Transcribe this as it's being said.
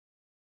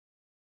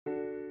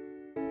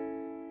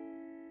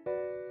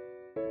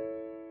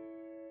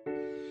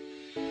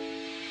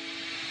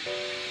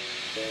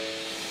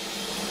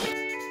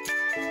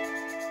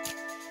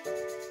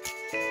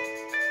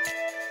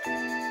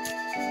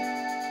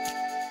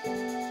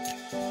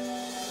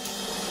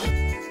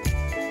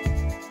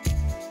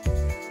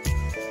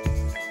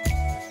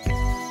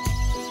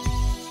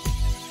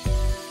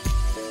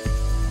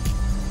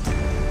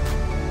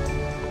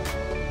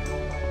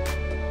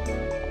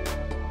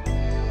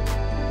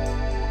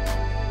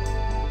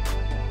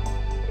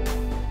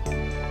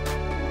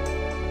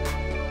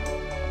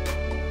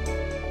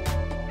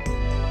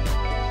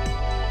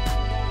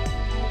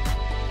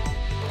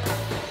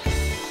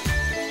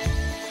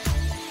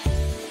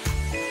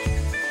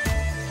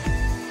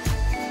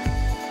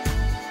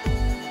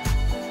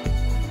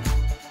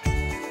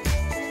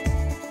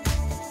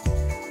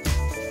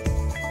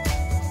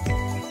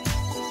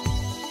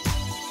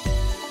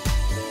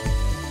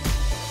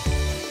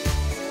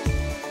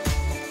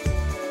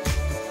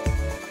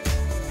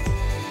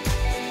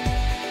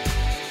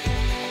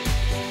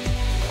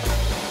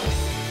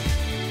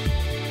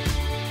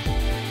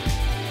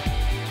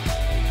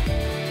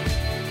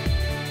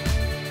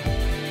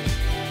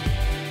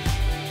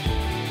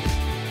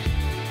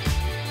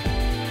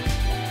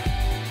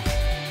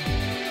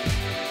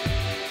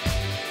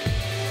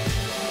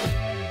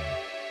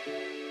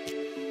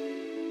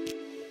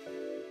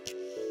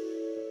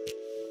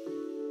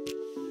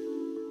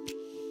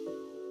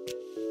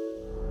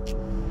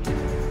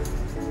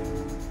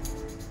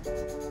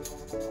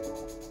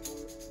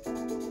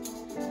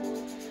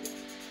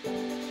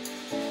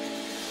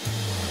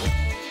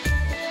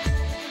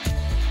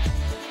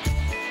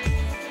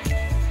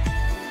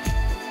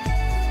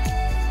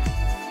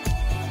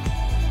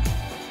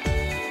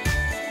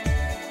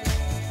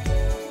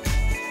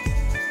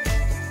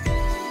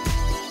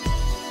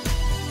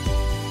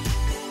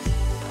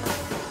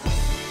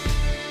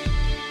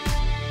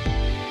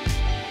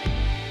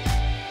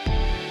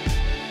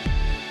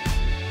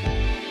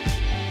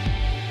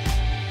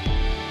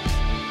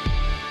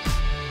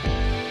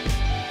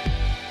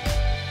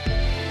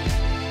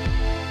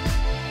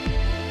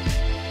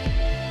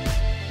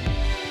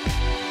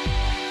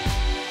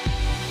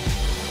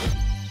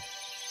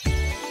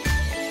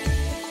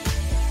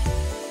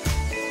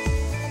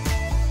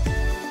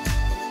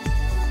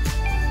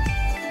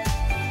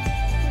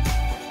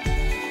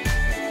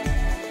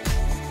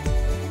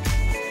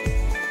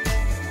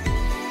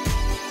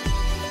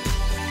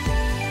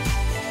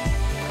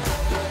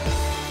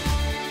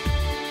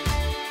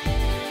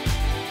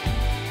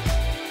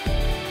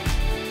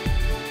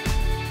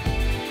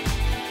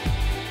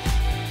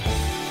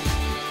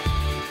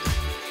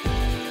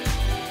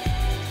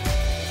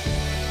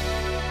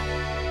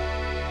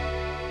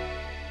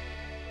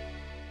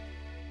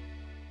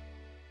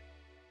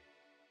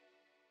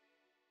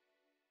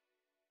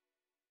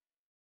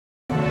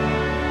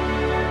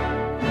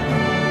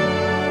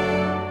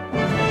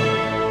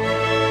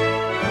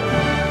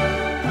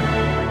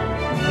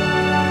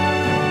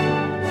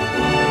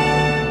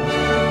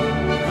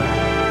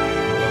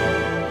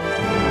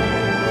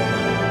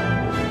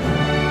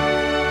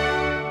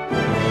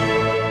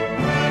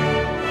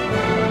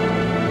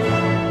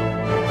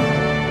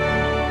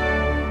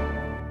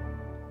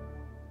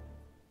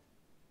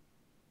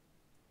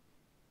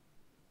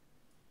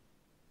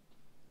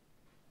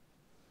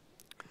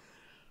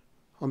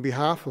On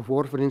behalf of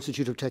Waterford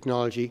Institute of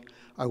Technology,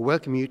 I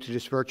welcome you to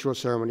this virtual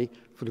ceremony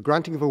for the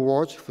granting of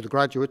awards for the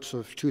graduates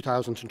of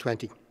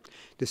 2020.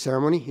 This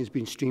ceremony is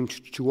being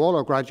streamed to all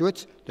our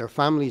graduates, their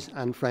families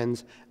and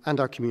friends,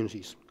 and our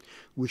communities.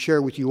 We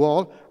share with you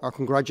all our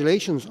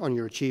congratulations on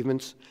your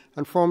achievements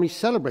and formally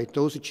celebrate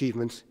those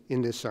achievements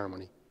in this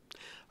ceremony.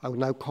 I will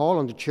now call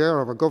on the Chair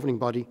of our governing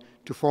body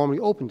to formally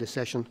open this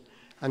session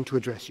and to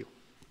address you.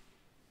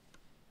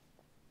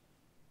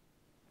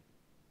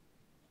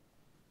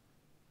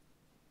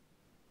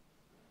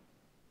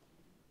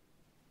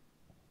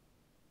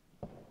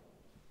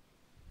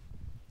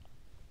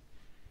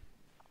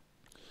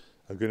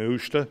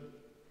 Agnushta,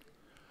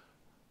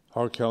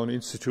 Harcown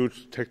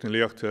Institute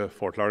Technoliachta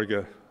Fort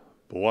Larga,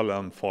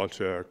 Boalam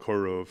Falta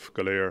Kurov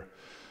Galer,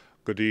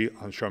 Gudi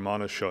and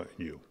Sharmana Shah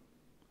you.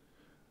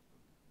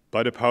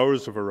 By the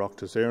powers of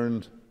Oireachtas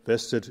Éireann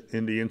vested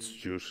in the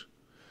Institute,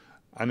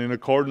 and in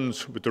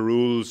accordance with the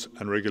rules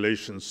and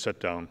regulations set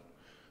down,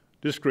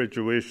 this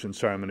graduation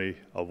ceremony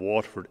of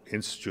Waterford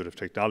Institute of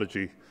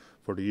Technology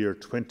for the year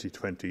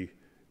 2020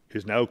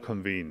 is now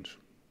convened.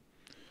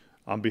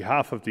 On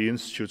behalf of the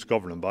Institute's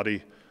governing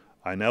body,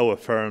 I now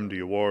affirm the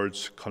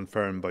awards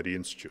confirmed by the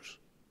Institute.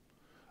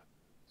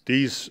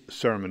 These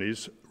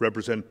ceremonies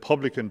represent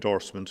public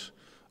endorsement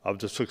of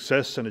the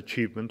success and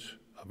achievement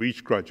of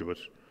each graduate.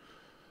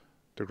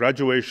 The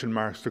graduation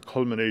marks the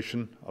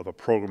culmination of a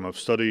programme of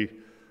study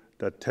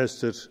that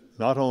tested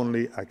not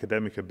only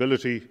academic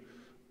ability,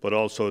 but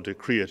also the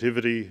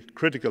creativity,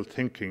 critical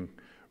thinking,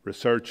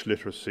 research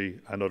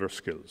literacy and other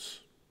skills.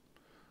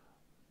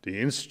 The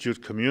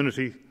Institute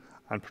community,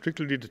 and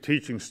particularly the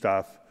teaching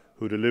staff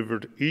who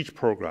delivered each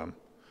programme,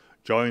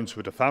 joins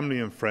with the family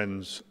and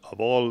friends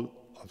of all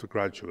of the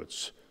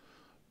graduates,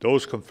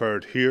 those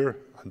conferred here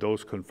and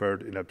those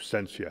conferred in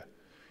absentia,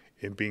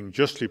 in being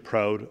justly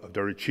proud of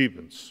their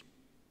achievements.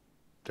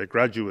 They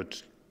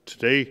graduate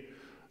today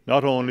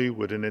not only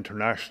with an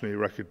internationally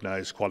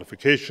recognised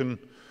qualification,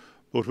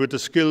 but with the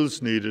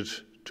skills needed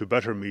to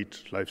better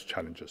meet life's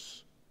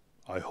challenges.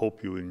 I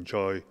hope you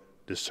enjoy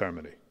this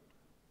ceremony.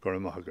 Gora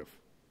Mahagav.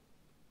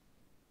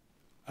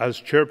 As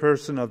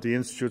chairperson of the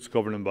Institute's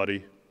governing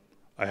body,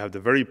 I have the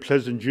very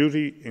pleasant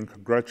duty in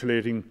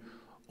congratulating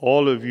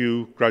all of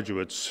you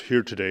graduates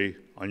here today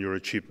on your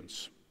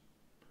achievements.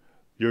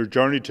 Your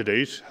journey to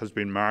date has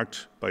been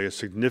marked by a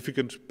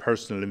significant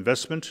personal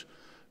investment,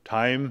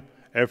 time,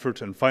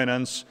 effort and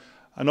finance,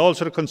 and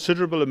also a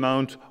considerable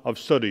amount of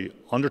study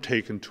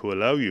undertaken to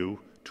allow you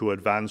to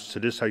advance to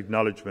this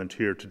acknowledgement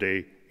here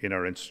today in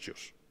our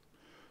Institute.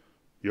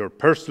 Your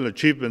personal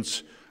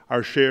achievements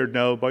are shared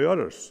now by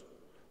others,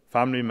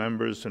 family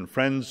members and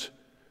friends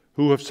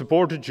who have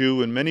supported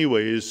you in many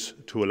ways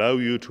to allow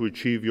you to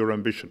achieve your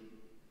ambition.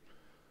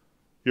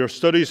 Your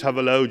studies have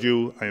allowed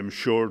you, I am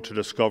sure, to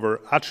discover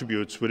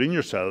attributes within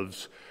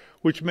yourselves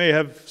which may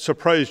have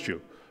surprised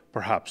you,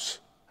 perhaps,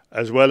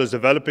 as well as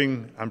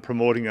developing and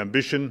promoting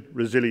ambition,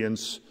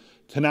 resilience,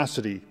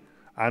 tenacity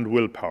and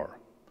willpower,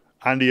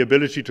 and the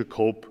ability to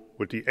cope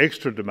with the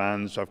extra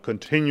demands of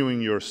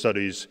continuing your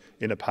studies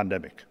in a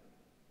pandemic.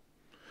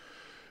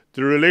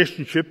 The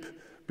relationship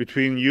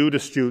between you, the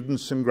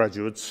students and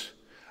graduates,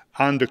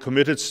 and the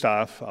committed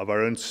staff of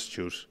our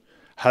Institute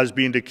has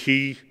been the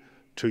key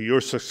to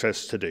your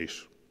success to date.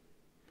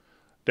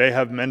 They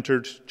have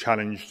mentored,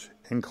 challenged,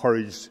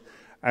 encouraged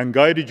and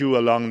guided you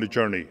along the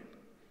journey.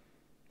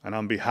 And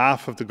on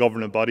behalf of the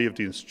governing body of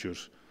the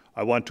Institute,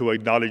 I want to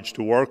acknowledge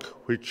the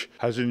work which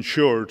has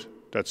ensured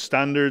that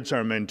standards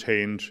are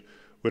maintained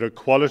with a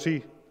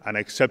quality and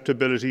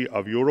acceptability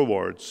of your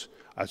awards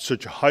at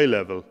such a high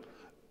level,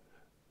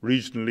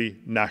 regionally,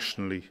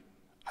 nationally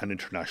and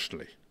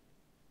internationally.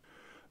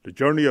 The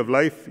journey of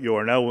life you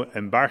are now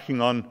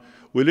embarking on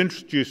will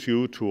introduce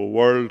you to a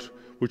world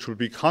which will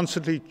be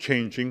constantly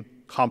changing,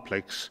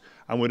 complex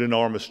and with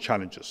enormous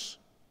challenges.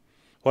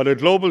 While a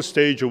global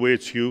stage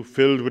awaits you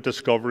filled with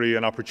discovery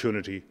and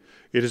opportunity,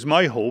 it is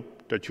my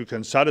hope that you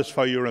can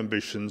satisfy your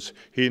ambitions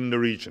in the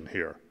region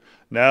here,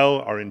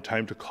 now or in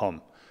time to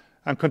come,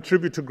 and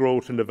contribute to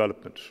growth and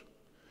development.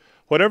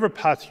 Whatever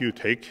path you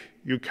take,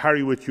 you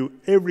carry with you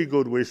every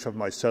good wish of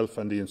myself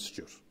and the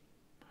Institute.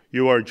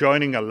 You are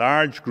joining a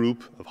large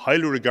group of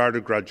highly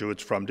regarded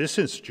graduates from this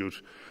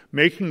Institute,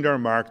 making their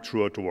mark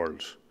throughout the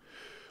world.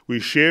 We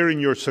share in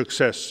your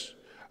success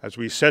as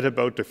we set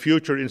about the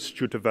future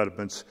Institute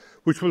developments,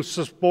 which will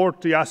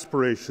support the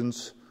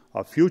aspirations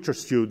of future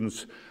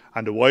students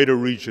and the wider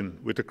region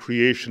with the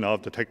creation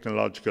of the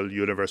Technological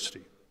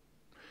University.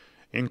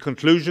 In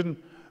conclusion,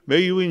 may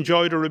you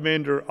enjoy the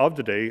remainder of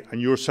the day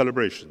and your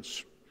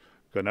celebrations.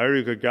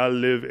 Ganari gal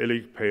live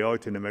ilig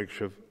payout in the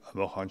megshav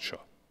amohansha.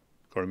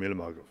 Gormila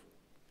Magav.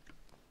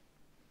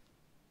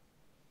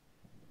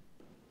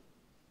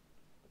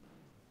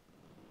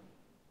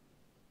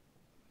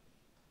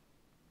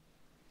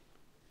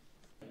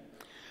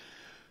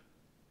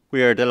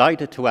 We are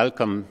delighted to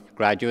welcome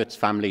graduates,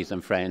 families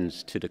and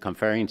friends to the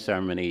conferring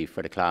ceremony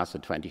for the class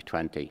of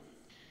 2020.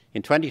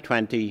 In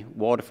 2020,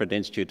 Waterford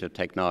Institute of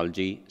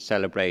Technology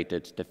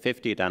celebrated the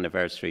 50th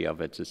anniversary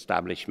of its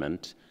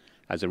establishment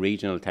as a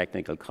regional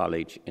technical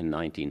college in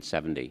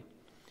 1970.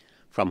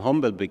 From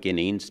humble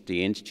beginnings,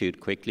 the Institute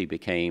quickly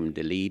became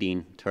the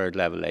leading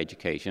third-level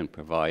education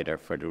provider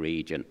for the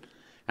region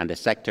and a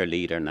sector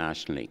leader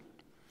nationally.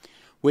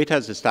 WIT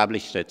has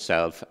established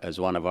itself as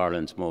one of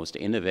Ireland's most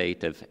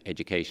innovative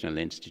educational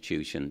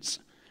institutions,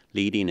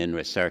 leading in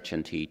research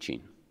and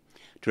teaching,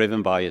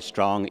 driven by a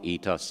strong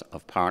ethos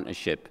of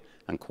partnership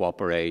and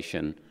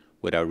cooperation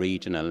with our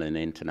regional and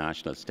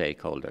international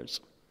stakeholders.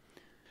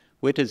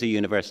 WIT is a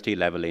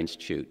university-level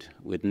institute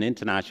with an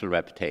international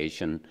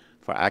reputation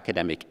for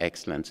academic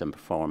excellence and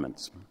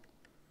performance.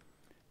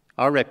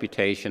 Our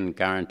reputation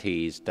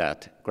guarantees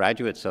that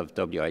graduates of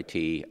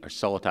WIT are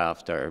sought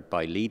after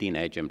by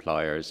leading-edge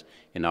employers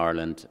in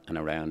Ireland and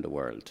around the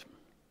world.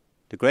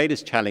 The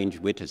greatest challenge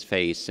WIT has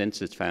faced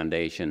since its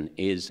foundation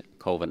is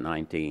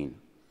COVID-19.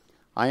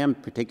 I am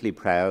particularly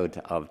proud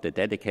of the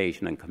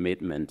dedication and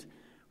commitment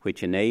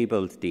which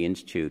enabled the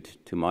Institute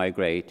to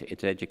migrate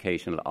its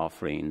educational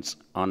offerings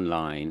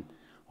online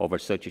over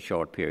such a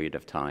short period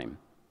of time.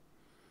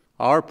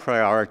 Our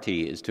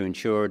priority is to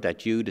ensure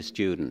that you, the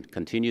student,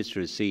 continues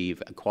to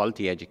receive a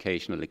quality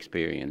educational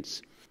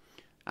experience,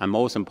 and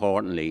most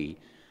importantly,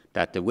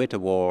 that the WIT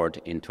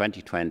Award in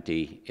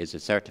 2020 is a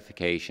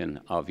certification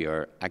of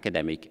your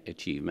academic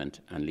achievement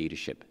and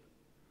leadership.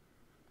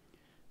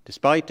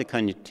 Despite the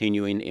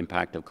continuing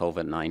impact of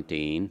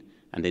COVID-19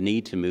 and the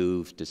need to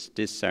move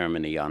this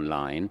ceremony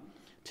online,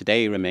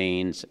 today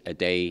remains a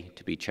day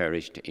to be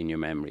cherished in your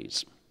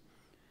memories.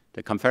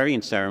 The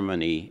conferring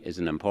ceremony is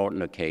an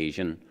important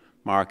occasion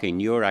marking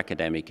your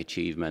academic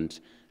achievement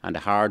and the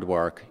hard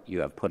work you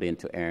have put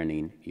into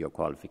earning your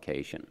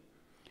qualification.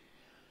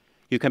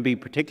 You can be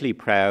particularly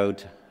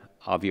proud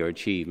of your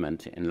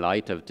achievement in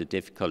light of the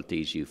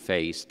difficulties you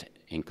faced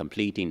in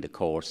completing the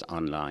course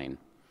online.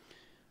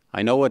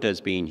 I know it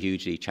has been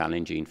hugely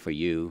challenging for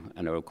you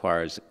and it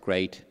requires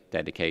great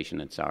dedication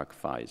and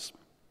sacrifice.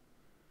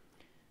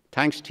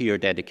 Thanks to your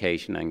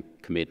dedication and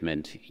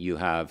commitment, you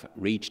have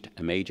reached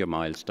a major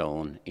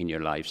milestone in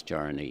your life's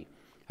journey,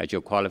 as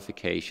your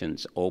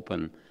qualifications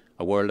open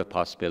a world of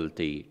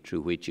possibility through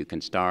which you can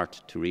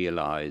start to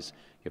realise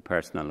your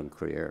personal and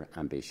career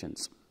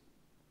ambitions.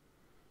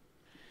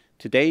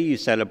 Today you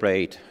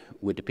celebrate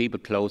with the people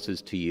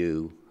closest to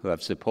you who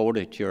have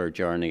supported your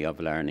journey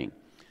of learning,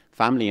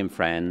 family and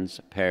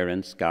friends,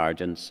 parents,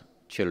 guardians,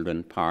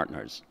 children,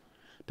 partners,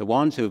 the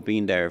ones who have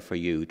been there for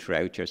you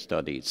throughout your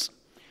studies.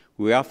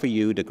 We offer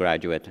you, the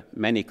graduate,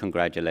 many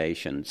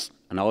congratulations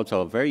and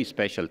also a very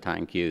special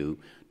thank you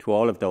to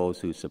all of those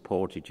who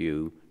supported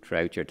you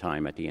throughout your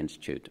time at the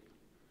Institute.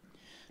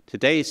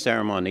 Today's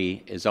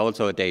ceremony is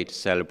also a day to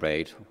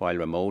celebrate, while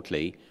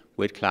remotely,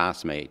 with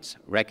classmates,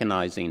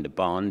 recognising the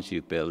bonds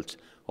you've built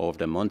over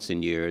the months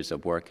and years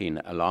of working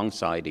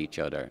alongside each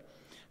other,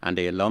 and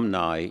the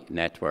alumni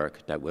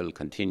network that will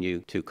continue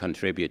to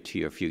contribute to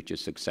your future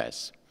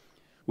success.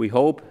 We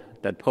hope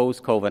that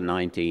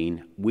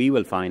post-COVID-19, we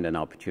will find an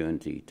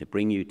opportunity to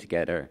bring you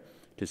together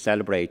to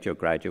celebrate your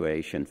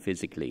graduation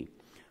physically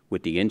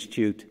with the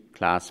Institute,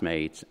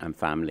 classmates and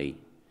family.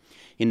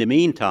 In the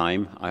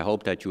meantime, I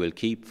hope that you will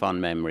keep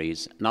fond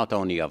memories not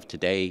only of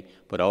today,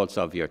 but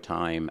also of your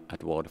time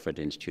at Waterford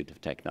Institute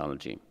of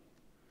Technology.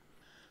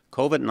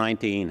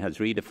 COVID-19 has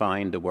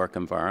redefined the work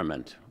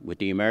environment with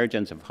the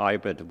emergence of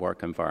hybrid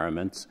work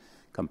environments,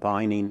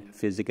 combining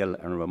physical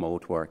and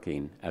remote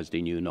working as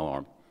the new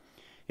norm.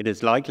 It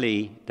is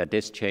likely that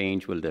this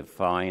change will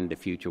define the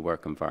future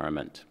work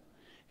environment.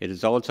 It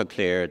is also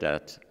clear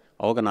that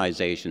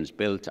organisations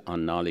built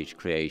on knowledge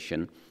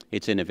creation,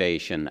 its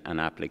innovation and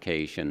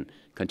application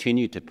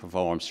continue to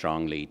perform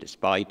strongly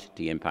despite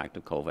the impact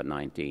of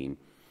COVID-19.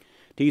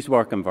 These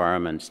work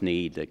environments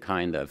need the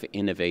kind of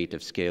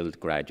innovative, skilled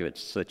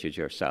graduates such as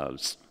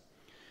yourselves.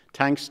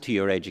 Thanks to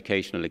your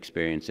educational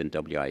experience in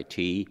WIT,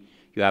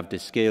 you have the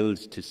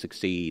skills to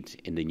succeed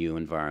in the new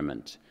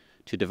environment,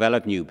 to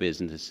develop new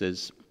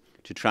businesses,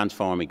 to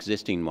transform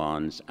existing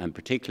ones, and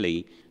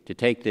particularly to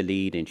take the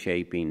lead in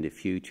shaping the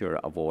future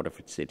of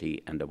Waterford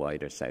City and the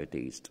wider South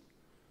East.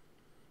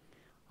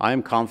 I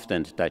am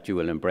confident that you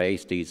will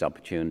embrace these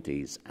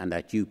opportunities and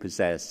that you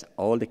possess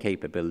all the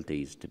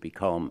capabilities to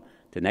become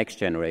the next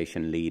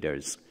generation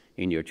leaders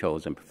in your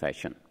chosen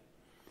profession.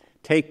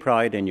 Take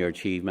pride in your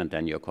achievement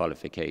and your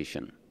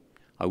qualification.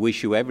 I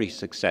wish you every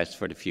success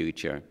for the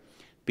future,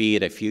 be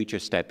it a future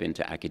step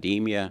into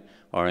academia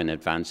or in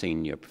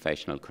advancing your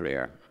professional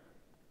career.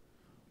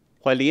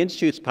 While the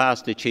Institute's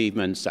past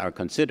achievements are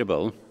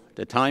considerable,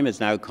 the time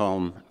has now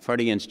come for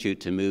the Institute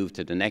to move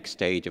to the next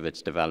stage of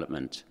its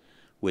development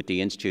with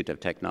the Institute of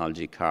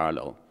Technology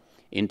Carlow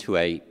into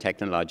a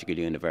technological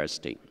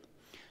university.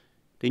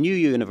 The new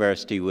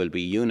university will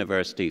be a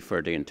university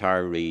for the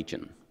entire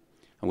region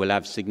and will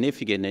have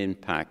significant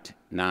impact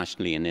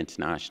nationally and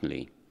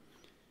internationally.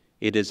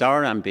 It is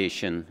our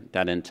ambition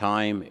that in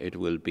time it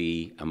will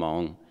be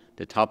among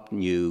the top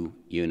new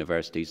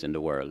universities in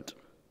the world.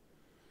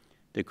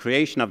 The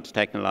creation of the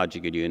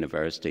Technological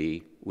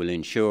University will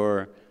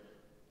ensure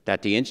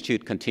that the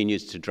Institute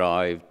continues to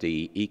drive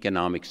the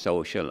economic,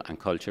 social and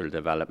cultural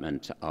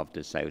development of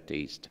the South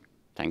East.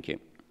 Thank you.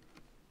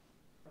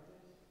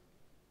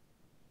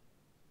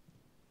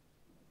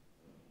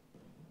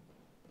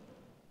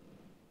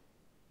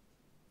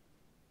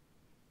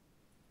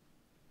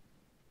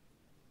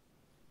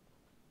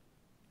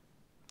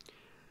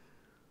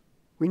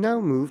 We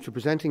now move to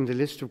presenting the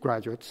list of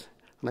graduates,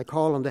 and I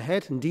call on the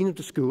head and dean of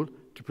the school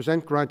to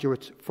present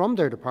graduates from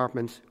their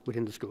departments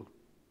within the school.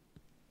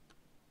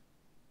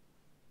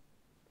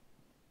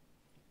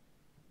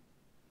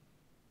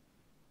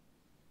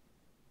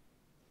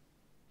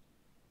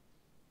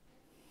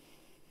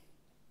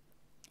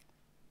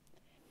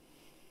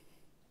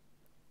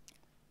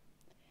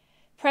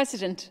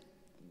 President,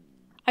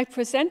 I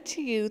present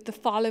to you the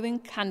following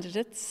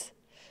candidates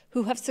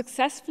who have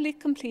successfully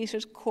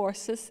completed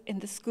courses in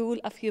the School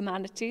of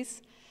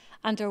Humanities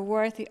and are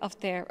worthy of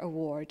their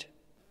award.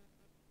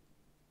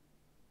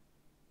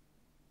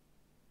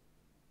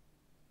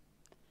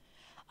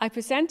 I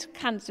present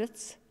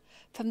candidates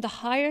from the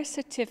Higher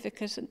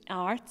Certificate in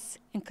Arts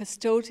in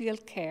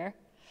Custodial Care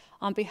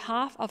on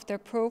behalf of their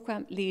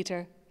programme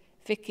leader,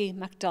 Vicky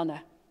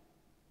McDonough.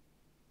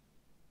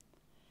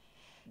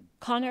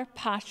 Conor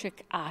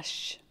Patrick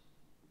Ashe,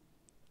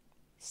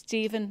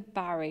 Stephen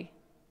Barry,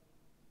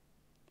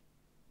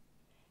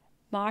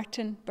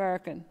 Martin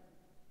Bergen,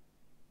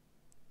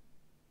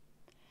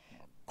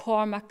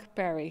 Cormac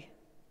Berry,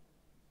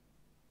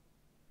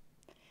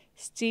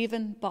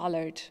 Stephen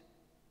Bollard,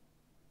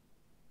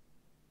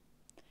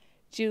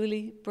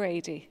 Julie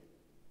Brady,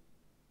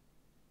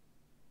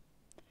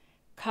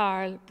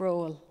 Carl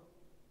Brohl,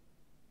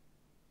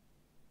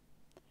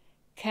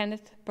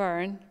 Kenneth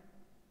Byrne,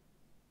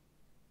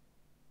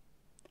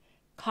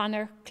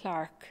 Conor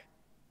Clark,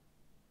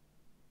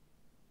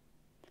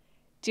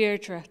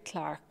 Deirdre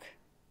Clark,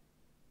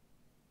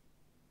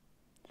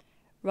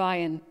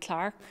 Ryan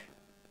Clark,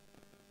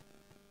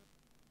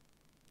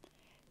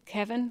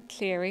 Kevin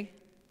Cleary,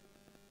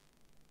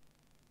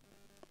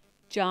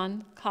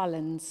 John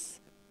Collins,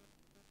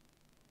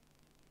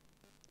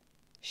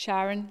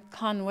 Sharon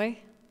Conway,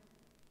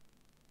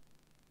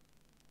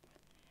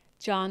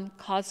 John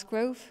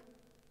Cosgrove,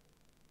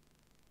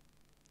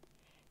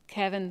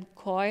 Kevin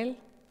Coyle,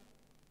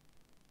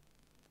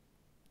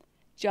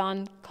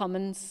 John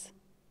Cummins,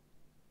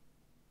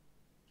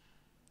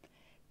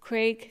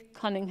 Craig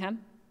Cunningham,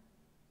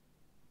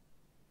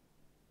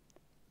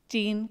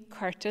 Dean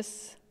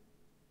Curtis,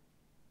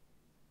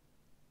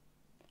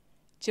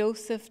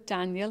 Joseph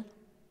Daniel,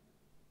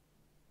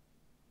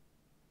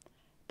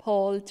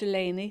 Paul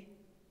Delaney,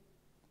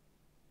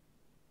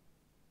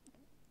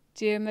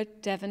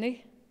 Diarmuid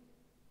Devaney,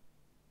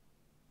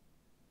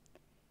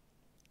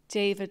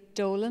 David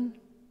Dolan,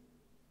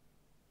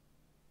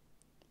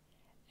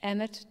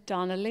 Emmett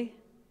Donnelly,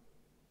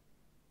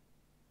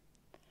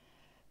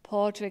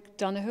 Padraig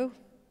Donoghue,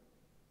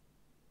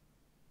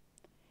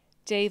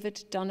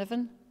 David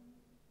Donovan,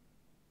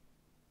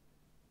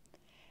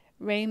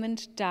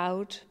 Raymond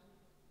Dowd,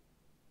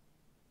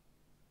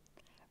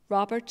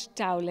 Robert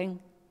Dowling,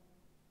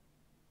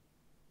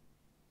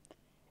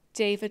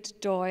 David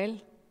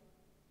Doyle,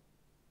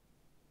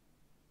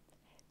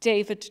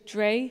 David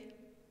Dre,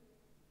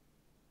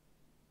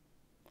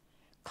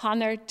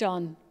 Conor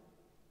Dunn,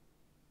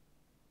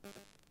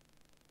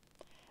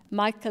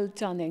 Michael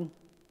Dunning,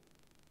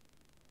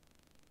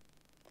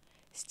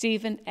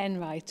 Stephen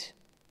Enright,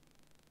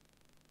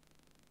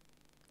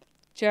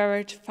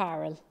 Gerard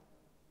Farrell,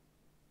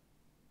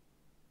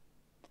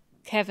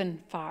 Kevin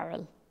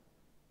Farrell,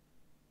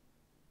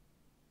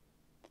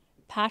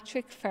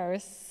 Patrick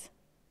Ferris,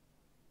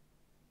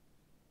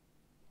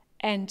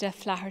 Enda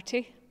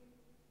Flaherty,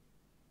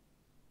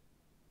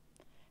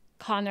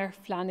 Conor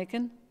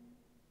Flanagan,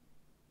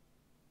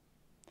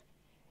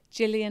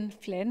 Gillian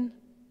Flynn,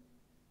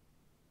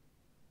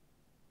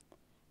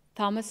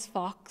 Thomas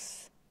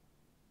Fox,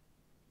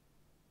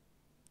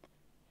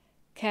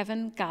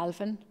 Kevin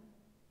Galvin,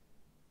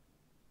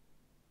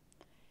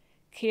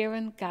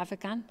 Kieran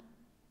Gavigan,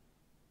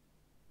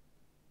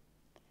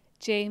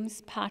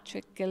 James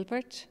Patrick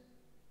Gilbert,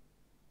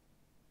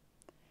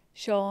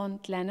 Sean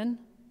Glennon,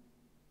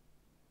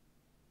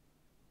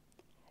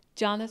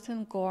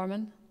 Jonathan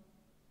Gorman,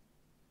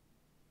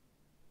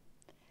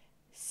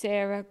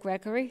 Sarah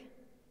Gregory,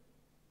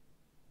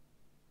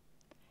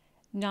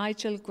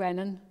 Nigel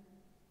Grennan,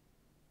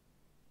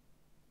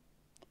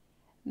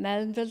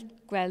 Melville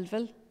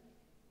Grelville,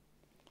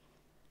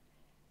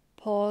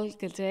 Paul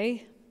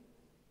Gilday,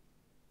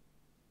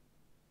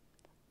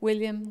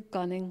 William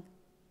Gunning,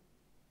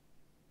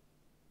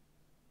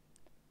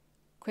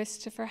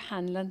 Christopher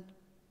Hanlon,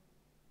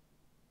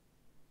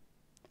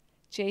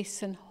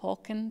 Jason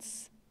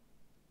Hawkins,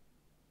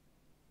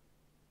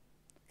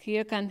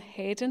 Kieran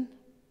Hayden,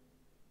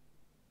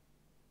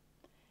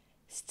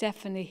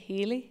 Stephanie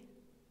Healy,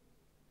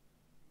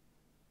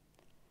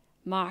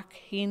 Mark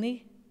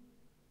Heaney,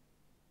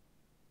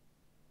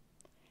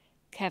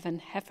 Kevin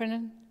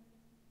Heffernan,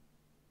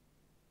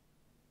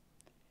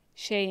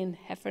 Shane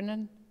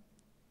Heffernan,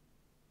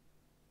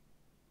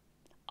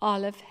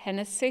 Olive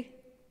Hennessy,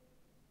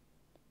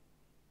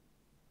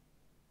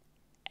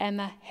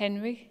 Emma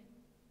Henry,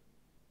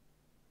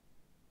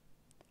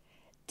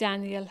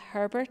 Daniel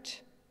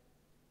Herbert,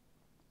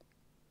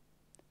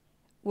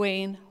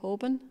 Wayne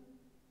Hoban,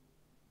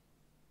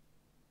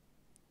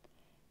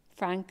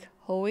 Frank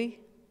Hoey,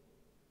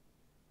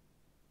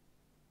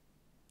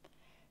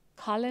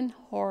 Colin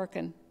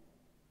Horgan,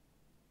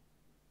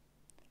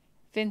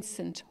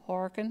 Vincent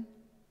Horgan,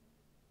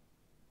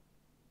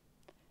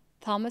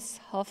 Thomas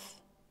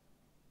Huff,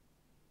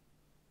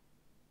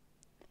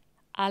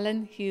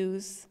 Alan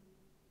Hughes,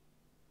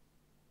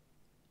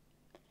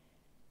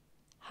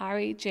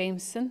 Harry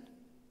Jameson,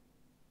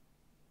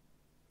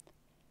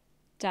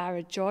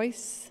 Dara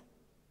Joyce,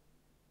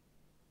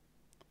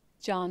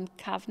 John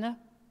Kavanagh,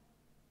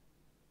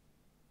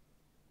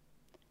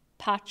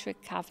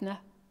 Patrick Kavanagh,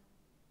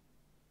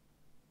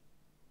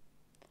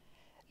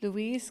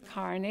 Louise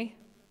Carney,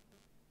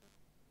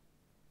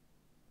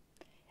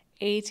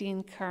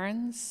 Aideen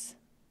Kearns,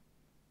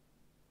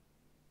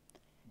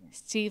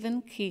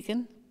 Stephen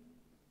Keegan,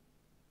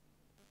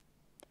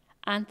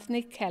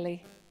 Anthony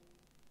Kelly,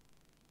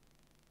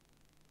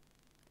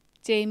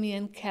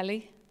 Damien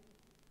Kelly,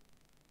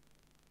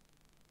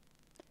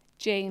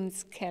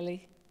 James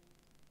Kelly,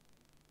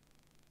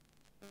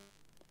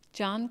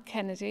 John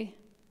Kennedy,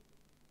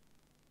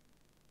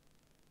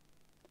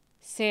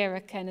 Sarah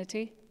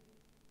Kennedy,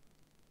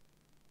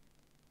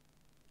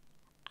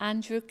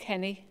 Andrew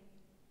Kenny,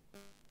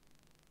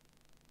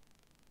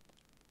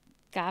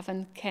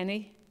 Gavin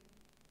Kenny,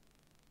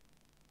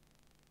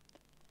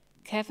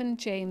 Kevin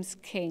James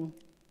King,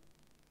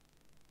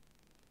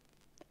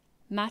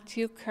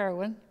 Matthew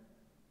Kerwin,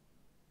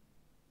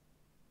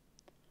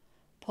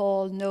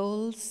 Paul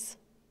Knowles,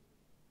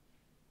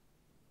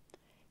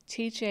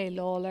 TJ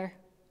Lawler,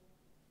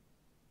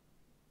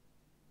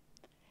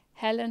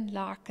 Helen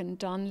Larkin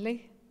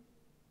Donnelly,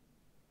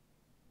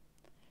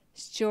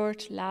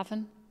 Stuart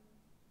Lavin,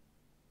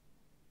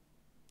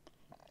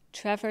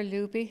 Trevor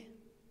Luby,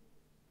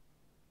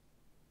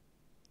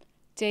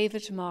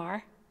 David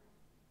Marr,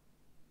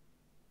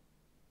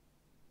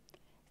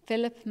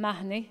 Philip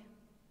Mahoney,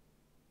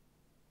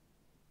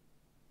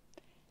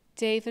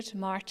 David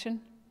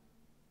Martin,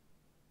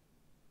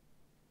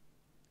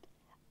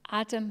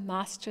 Adam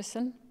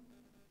Masterson,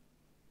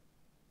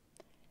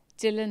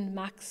 Dylan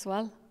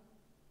Maxwell,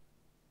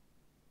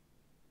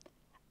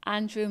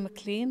 Andrew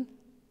McLean,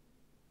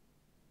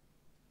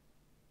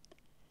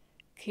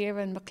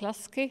 Kieran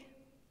McCluskey,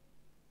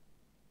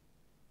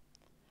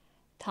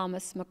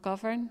 Thomas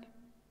McGovern,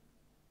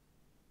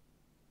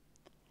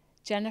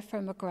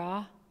 Jennifer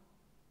McGrath,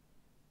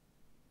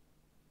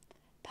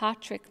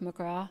 Patrick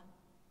McGrath,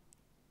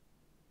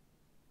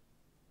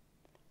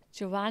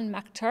 Joanne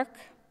McTurk,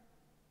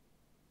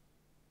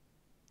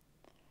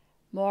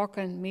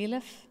 Morgan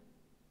Mealiff,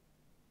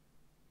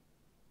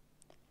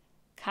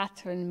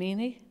 Catherine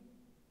Meany,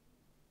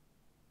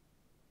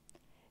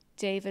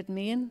 David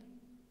Meehan,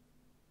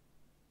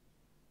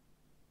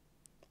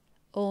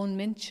 Owen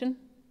Minchin,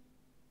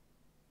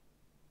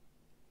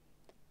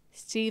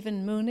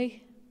 Stephen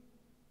Mooney,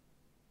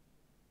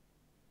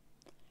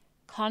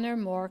 Conor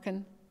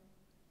Morgan,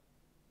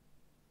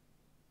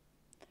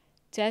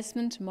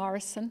 Desmond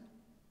Morrison,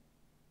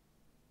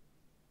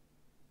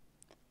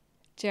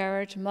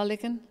 Gerard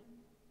Mulligan,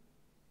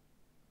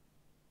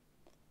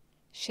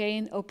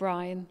 Shane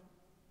O'Brien,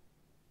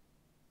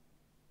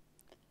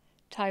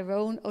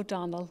 Tyrone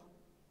O'Donnell,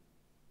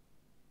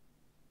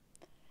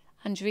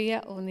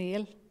 Andrea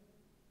O'Neill,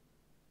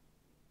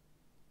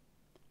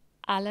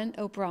 Alan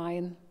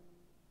O'Brien,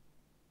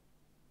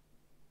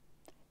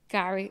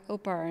 Gary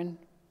O'Byrne,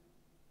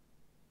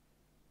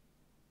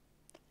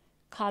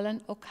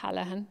 Colin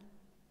O'Callaghan,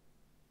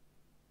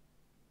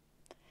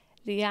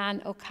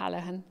 Leanne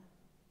O'Callaghan,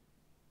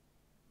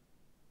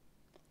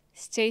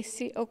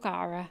 Stacey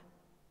O'Gara,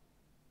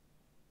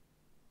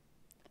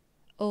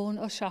 Owen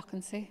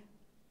O'Shaughnessy,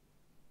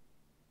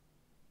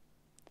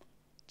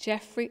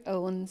 Jeffrey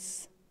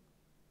Owens,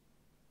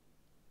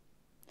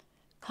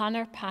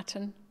 Connor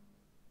Patton,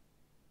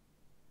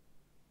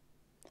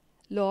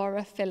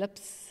 Laura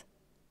Phillips,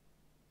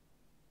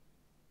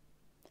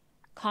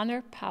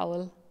 Connor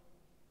Powell,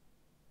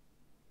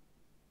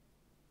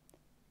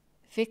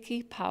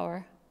 Vicky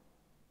Power,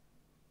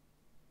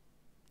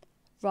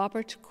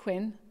 Robert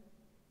Quinn,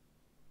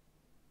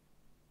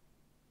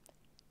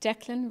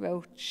 Declan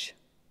Roach,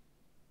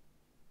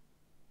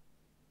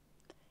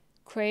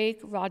 Craig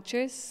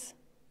Rogers,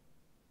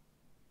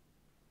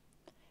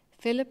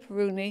 Philip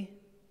Rooney,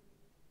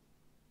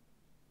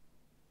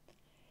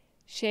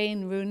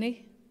 Shane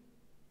Rooney,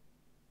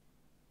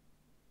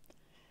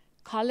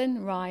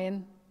 Colin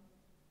Ryan,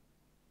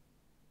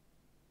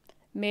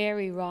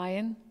 Mary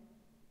Ryan,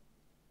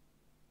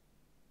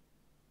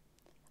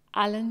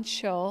 Alan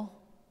Shaw,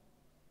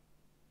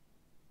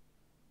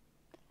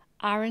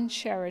 Aaron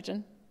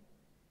Sheridan,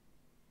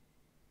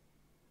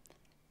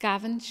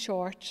 Gavin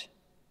Short,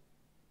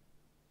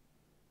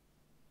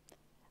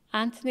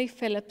 Anthony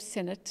Philip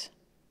Sinnott,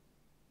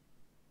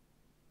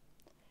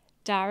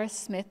 Dara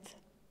Smith,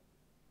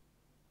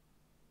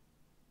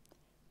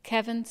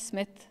 Kevin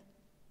Smith,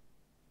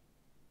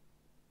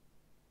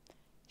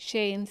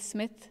 Shane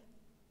Smith,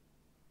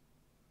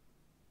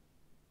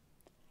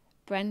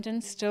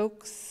 Brendan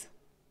Stokes,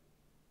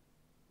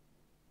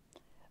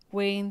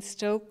 Wayne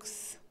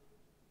Stokes,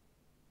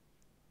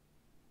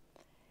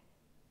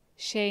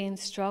 Shane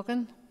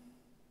Strogan,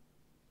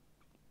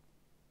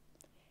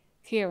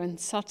 Kieran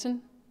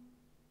Sutton,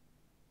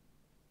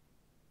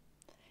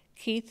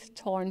 Keith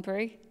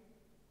Thornbury,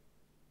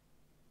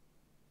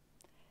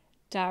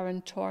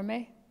 Darren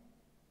Tormey,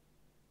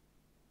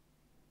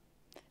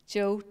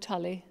 Joe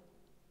Tully,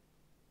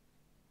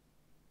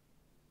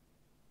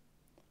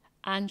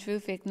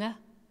 Andrew Vigna,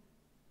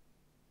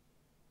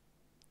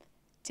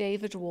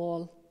 David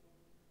Wall,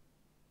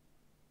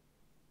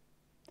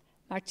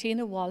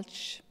 Martina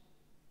Walsh,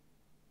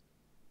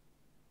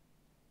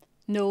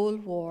 Noel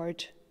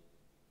Ward,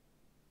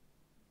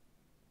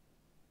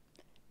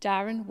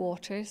 Darren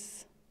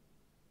Waters,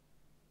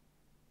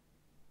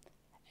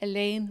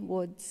 Elaine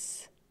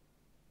Woods,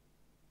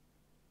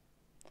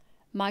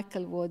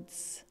 Michael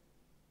Woods,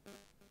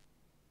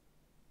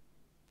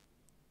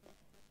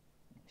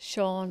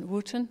 Sean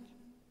Wooten,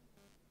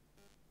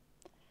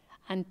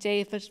 and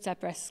David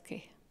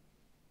Zabreski.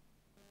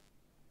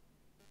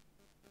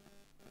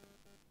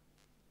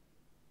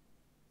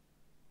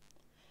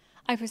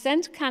 I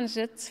present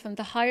candidates from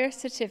the Higher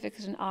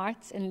Certificate in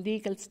Arts in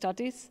Legal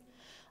Studies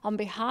on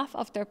behalf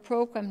of their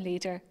programme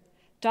leader,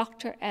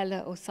 Dr.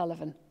 Ella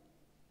O'Sullivan.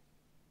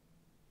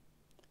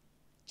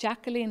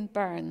 Jacqueline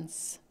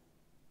Burns,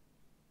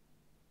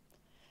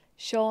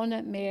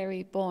 Shauna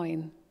Mary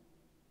Boyne,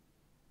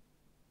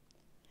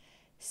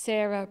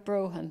 Sarah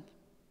Brohan,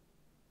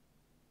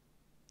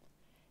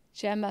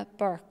 Gemma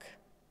Burke,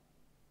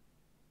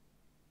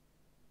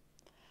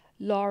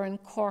 Lauren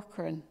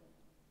Corcoran,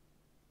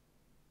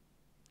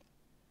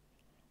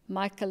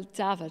 Michael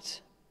David,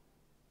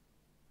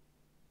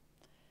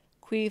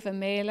 Quiva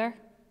Mailer,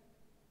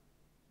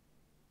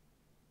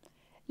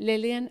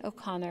 Lillian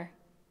O'Connor,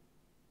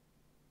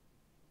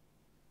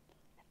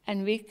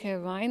 Enrique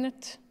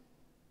Reinert,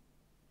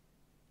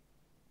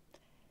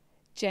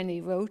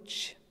 Jenny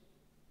Roach,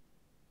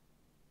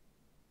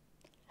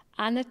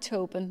 Anna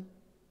Tobin,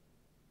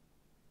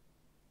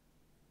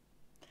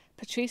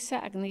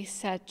 Patricia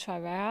Agnesa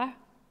Traoré,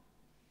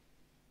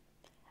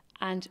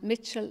 and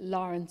Mitchell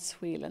Lawrence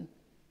Whelan.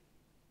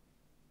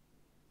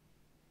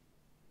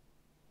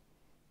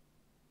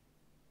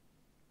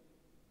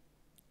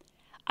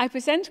 I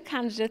present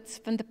candidates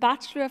from the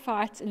Bachelor of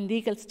Arts in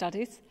Legal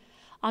Studies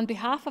on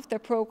behalf of their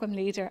programme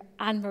leader,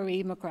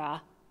 Anne-Marie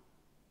McGrath.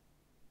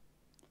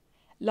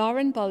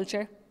 Lauren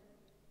Bulger,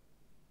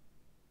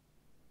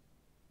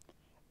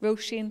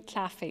 Roisin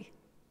Claffey,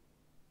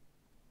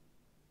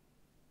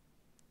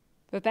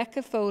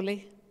 Rebecca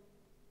Foley,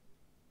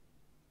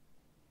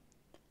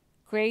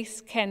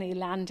 Grace Kenny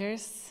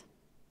Landers,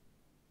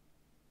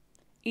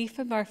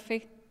 Aoife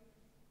Murphy,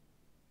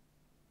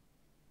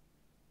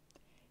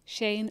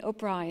 Shane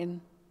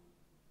O'Brien,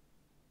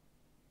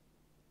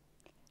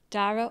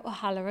 Dara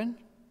O'Halloran,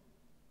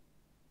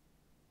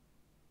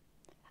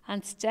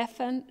 and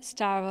Stefan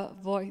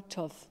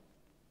Stara-Voitov.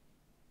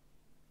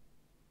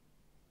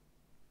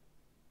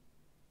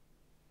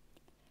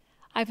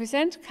 I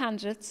present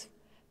candidates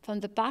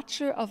from the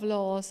Bachelor of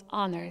Laws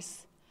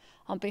Honours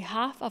on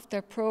behalf of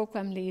their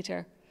programme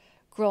leader,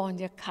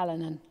 Gráinne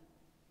Callanan.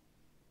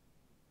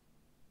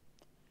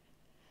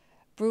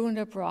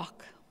 Bruna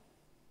Brock,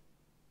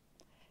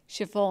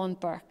 Siobhan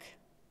Burke,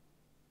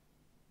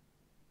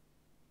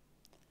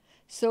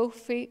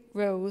 Sophie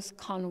Rose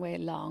Conway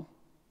Long,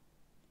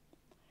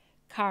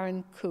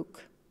 Karen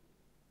Cook,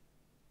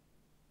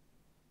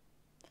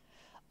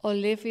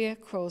 Olivia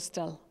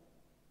Crosdell,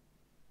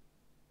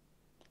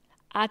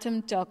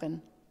 Adam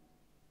Duggan,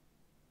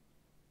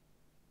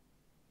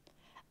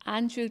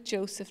 Andrew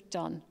Joseph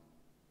Dunn,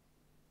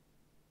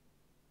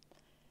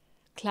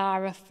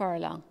 Clara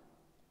Furlong,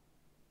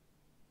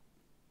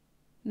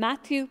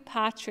 Matthew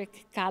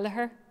Patrick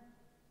Gallagher,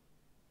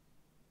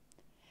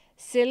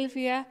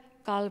 Sylvia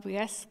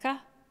Galbrieska,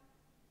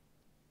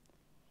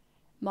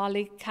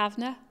 Molly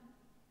Kavanagh,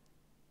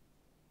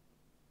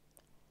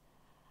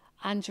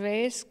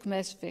 Andreas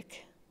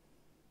Gmezvik,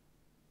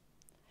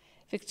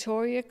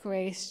 Victoria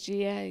Grace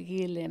Gia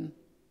Yilim,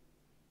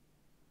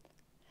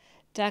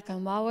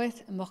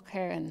 Dagamawit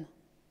Mokheran,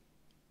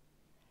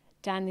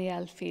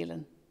 Danielle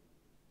Phelan,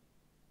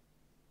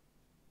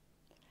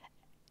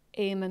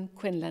 Eamon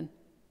Quinlan,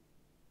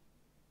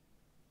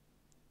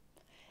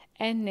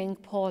 Enning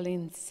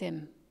Pauline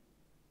Sim,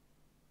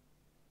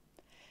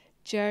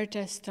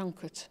 Gerda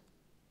Stunkut,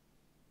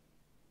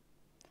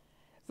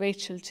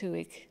 Rachel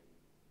Tuig,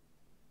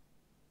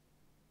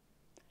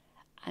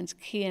 and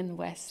Cian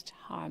West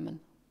Harmon.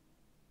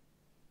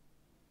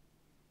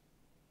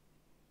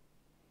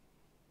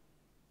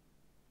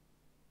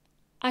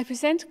 I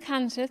present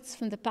candidates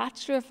from the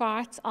Bachelor of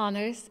Arts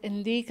Honours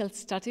in Legal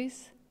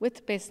Studies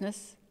with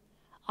Business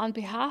on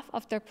behalf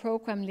of their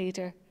programme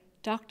leader,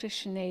 Dr.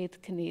 Sinead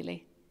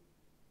Keneally.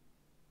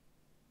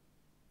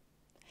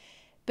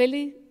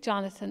 Billy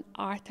Jonathan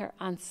Arthur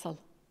Ansell,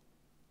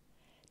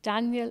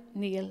 Daniel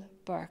Neil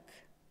Burke,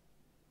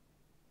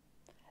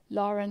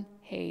 Lauren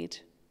Haid,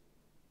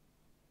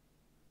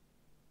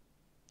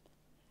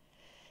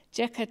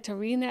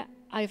 Jekaterina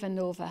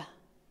Ivanova,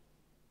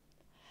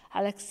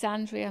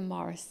 Alexandria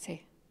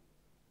Morrissey,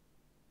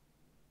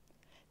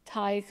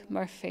 Tig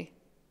Murphy,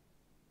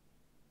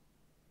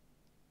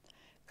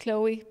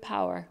 Chloe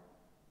Power,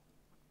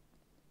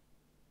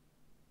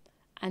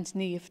 and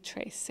Niamh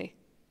Tracy.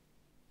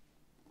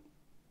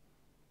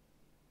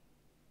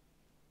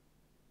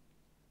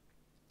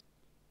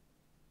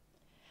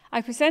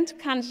 I present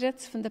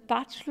candidates from the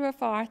Bachelor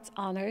of Arts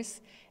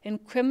Honours in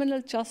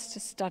Criminal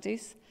Justice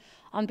Studies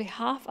on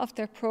behalf of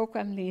their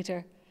programme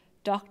leader,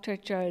 Dr.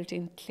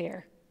 Geraldine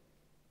Clear.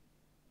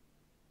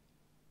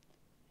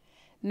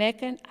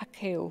 Megan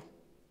Akeo,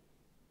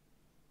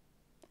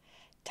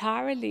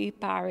 Tara Lee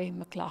Barry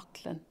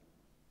McLaughlin,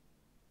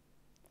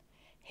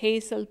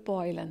 Hazel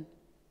Boylan,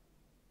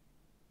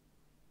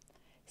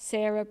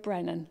 Sarah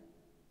Brennan,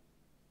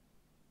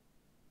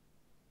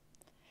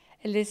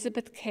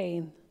 Elizabeth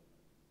Kane,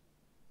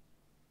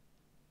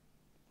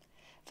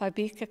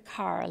 Fabika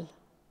Carl,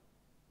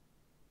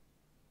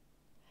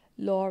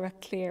 Laura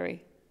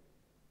Cleary,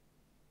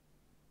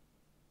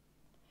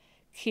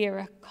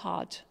 Ciara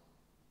Codd,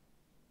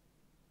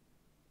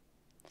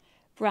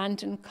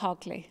 Brandon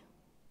Cogley,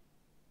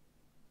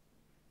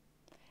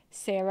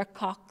 Sarah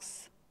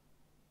Cox,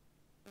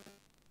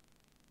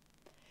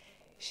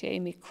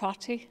 Shamie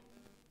Crotty,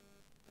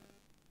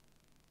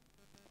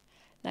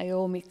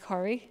 Naomi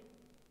Curry,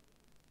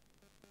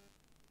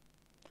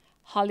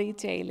 Holly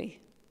Daly,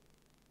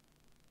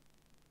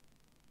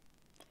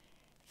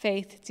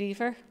 Faith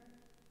Deaver,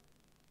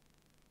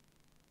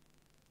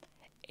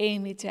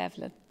 Amy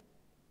Devlin,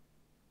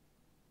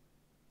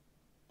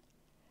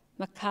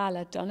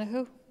 Macala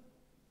Donoghue,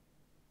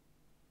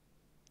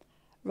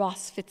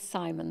 Ross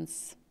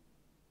Fitzsimons,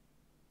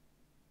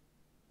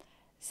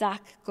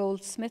 Zach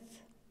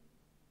Goldsmith,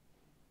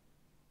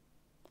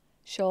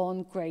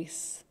 Sean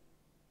Grace,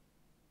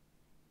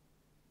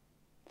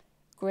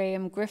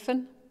 Graham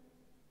Griffin,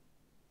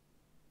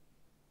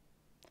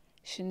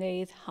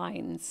 Sinead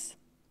Hines,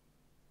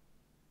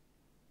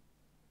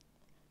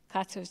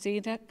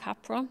 Katarzyna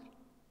Capron,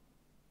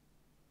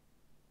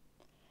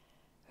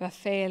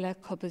 Rafaela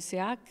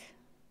Kobuziak,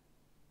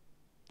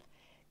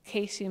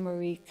 Katie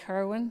Marie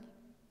Kerwin,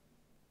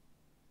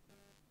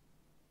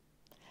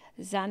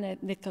 Zana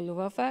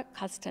Nikolova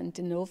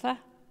Konstantinova,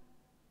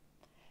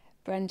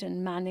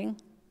 Brendan Manning,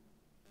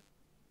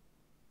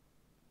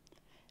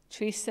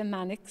 Teresa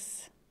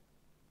Mannix,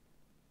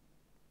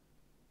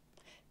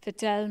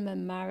 Fidelma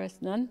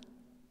Marisnun,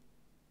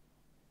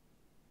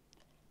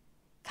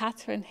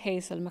 Catherine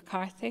Hazel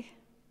McCarthy,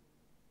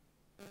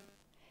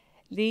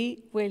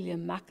 Lee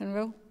William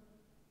McEnroe,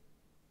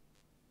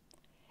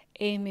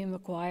 Amy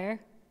Maguire,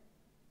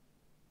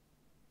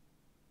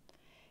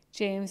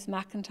 James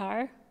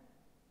McIntyre,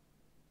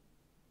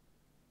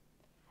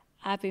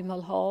 Abby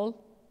Mulhall,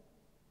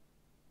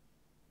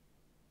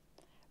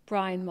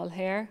 Brian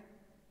Mulhare,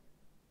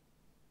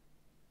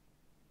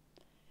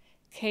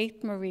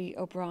 Kate Marie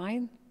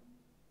O'Brien,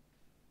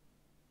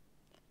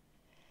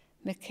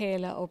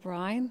 Michaela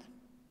O'Brien,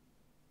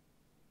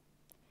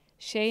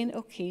 Shane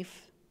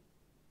O'Keefe,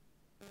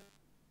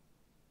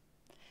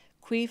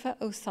 Quiva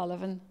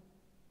O'Sullivan,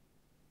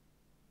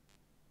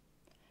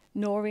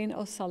 Noreen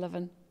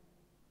O'Sullivan,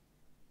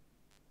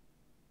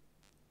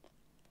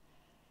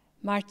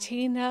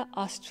 Martina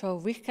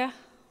Ostrowica,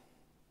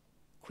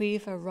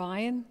 Quiva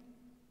Ryan,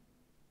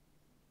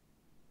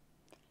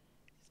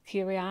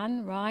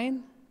 Kirianne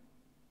Ryan,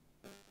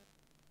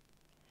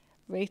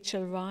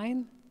 Rachel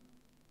Ryan,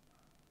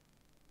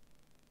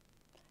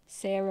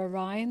 Sarah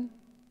Ryan,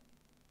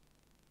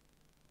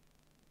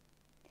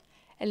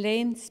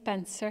 Elaine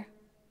Spencer,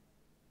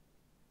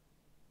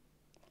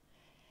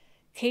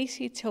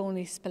 Katie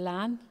Tony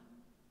Spillane,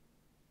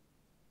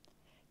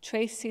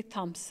 Tracy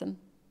Thompson,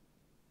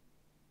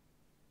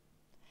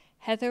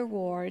 Heather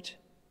Ward,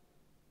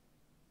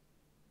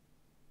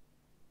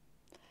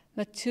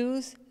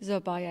 Matuz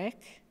Zobayek,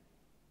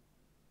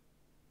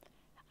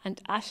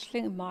 and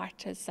Aisling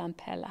Marta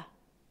Zampella.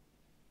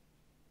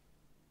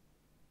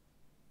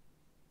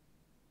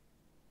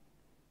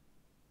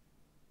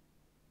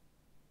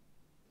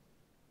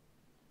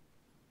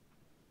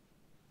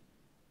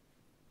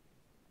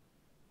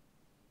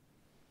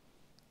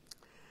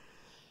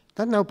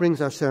 That now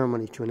brings our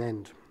ceremony to an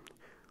end.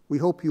 We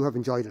hope you have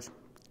enjoyed it.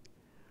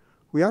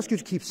 We ask you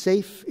to keep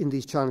safe in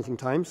these challenging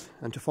times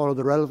and to follow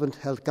the relevant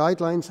health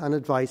guidelines and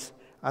advice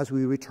as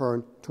we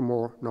return to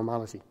more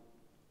normality.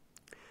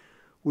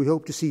 We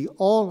hope to see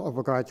all of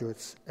our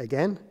graduates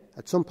again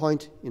at some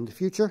point in the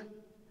future,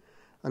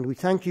 and we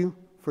thank you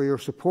for your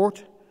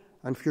support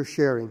and for your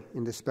sharing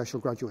in this special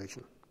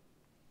graduation.